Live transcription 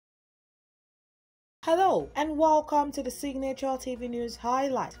Hello and welcome to the Signature TV News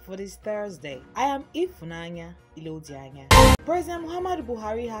highlight for this Thursday. I am Ifunanya Ilodianya. President Muhammadu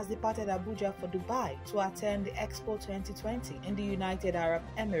Buhari has departed Abuja for Dubai to attend the Expo 2020 in the United Arab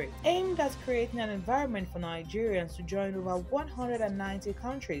Emirates, aimed at creating an environment for Nigerians to join over 190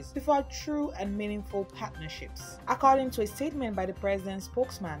 countries before true and meaningful partnerships. According to a statement by the president's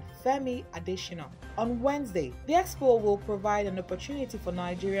spokesman, Femi Adesina, on Wednesday, the Expo will provide an opportunity for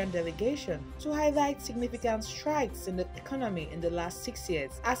Nigerian delegation to highlight significant strides in the economy in the last 6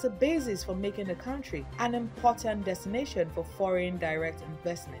 years as a basis for making the country an important destination for foreign direct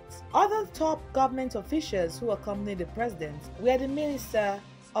investments. Other top government officials who accompanied the president were the Minister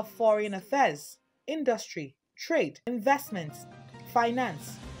of Foreign Affairs, Industry, Trade, Investments,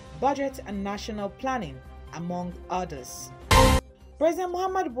 Finance, Budget and National Planning, among others. President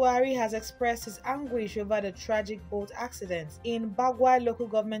Muhammadu Buhari has expressed his anguish over the tragic boat accident in Bagwai local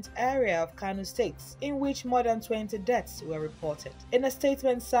government area of Kano State, in which more than 20 deaths were reported. In a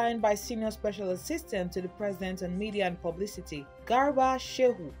statement signed by Senior Special Assistant to the President on Media and Publicity, Garba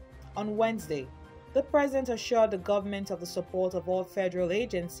Shehu, on Wednesday, the President assured the government of the support of all federal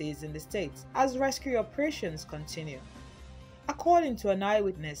agencies in the state as rescue operations continue. According to an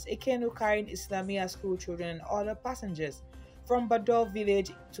eyewitness, a canoe carrying Islamia school children and other passengers from Bador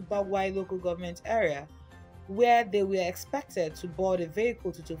village to Bagwai local government area, where they were expected to board a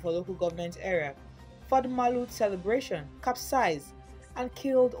vehicle to Tufa local government area for the Maulud celebration, capsized and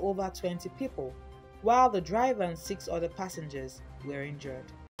killed over 20 people, while the driver and 6 other passengers were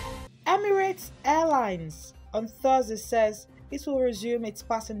injured. Emirates Airlines on Thursday says it will resume its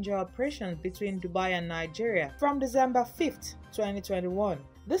passenger operations between Dubai and Nigeria from December 5th, 2021.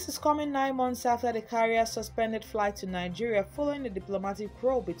 This is coming 9 months after the carrier suspended flight to Nigeria following the diplomatic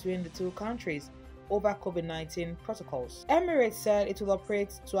row between the two countries over COVID-19 protocols. Emirates said it will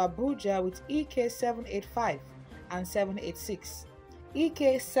operate to Abuja with EK 785 and 786.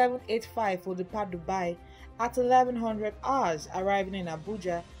 EK 785 will depart Dubai at 1100 hours, arriving in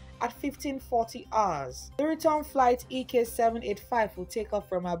Abuja at 1540 hours. The return flight EK 785 will take off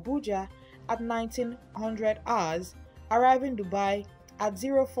from Abuja at 1900 hours, arriving Dubai at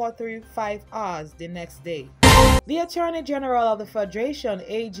 0435 hours the next day. The Attorney General of the Federation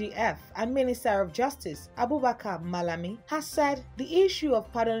 (AGF) and Minister of Justice Abubakar Malami has said the issue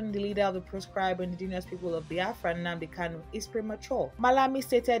of pardoning the leader of the proscribed indigenous people of Biafra, Nnamdi Kanu, is premature. Malami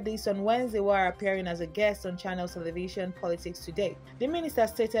stated this on Wednesday while appearing as a guest on Channel Television Politics Today. The minister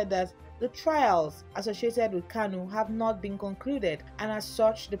stated that the trials associated with Kanu have not been concluded, and as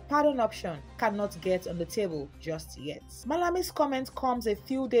such, the pardon option cannot get on the table just yet. Malami's comment comes a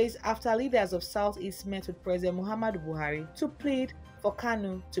few days after leaders of Southeast met with President Muhammadu Buhari to plead for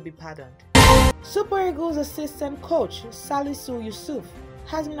Kanu to be pardoned. Super Eagles assistant coach Salisu Yusuf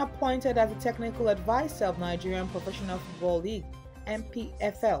has been appointed as the technical advisor of Nigerian Professional Football League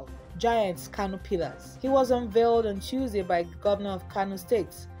 (NPFL) Giants Kano Pillars. He was unveiled on Tuesday by Governor of Kano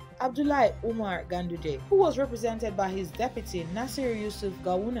State, Abdullahi Umar Ganduje, who was represented by his deputy Nasir Yusuf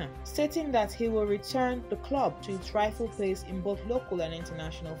Gawuna, stating that he will return the club to its rightful place in both local and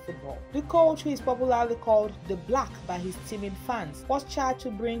international football. The coach, who is popularly called the Black by his timid fans, was charged to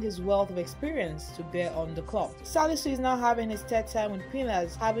bring his wealth of experience to bear on the club. Salisu is now having his third time with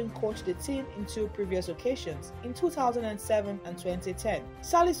Pillars, having coached the team in 2 previous occasions, in 2007 and 2010.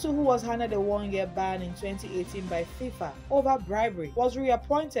 Salisu, who was handed a 1-year ban in 2018 by FIFA over bribery, was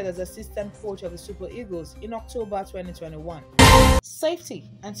reappointed as assistant coach of the Super Eagles in October 2021. Safety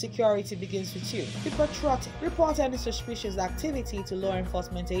and security begins with you. Be patriotic. Report any suspicious activity to law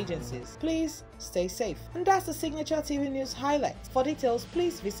enforcement agencies. Please stay safe. And that's the Signature TV News highlight. For details,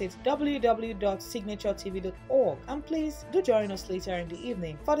 please visit www.signaturetv.org, and please do join us later in the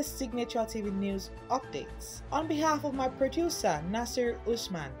evening for the Signature TV News updates. On behalf of my producer Nasir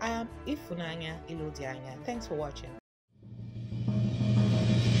Usman, I am Ifunanya Ilodianya. Thanks for watching.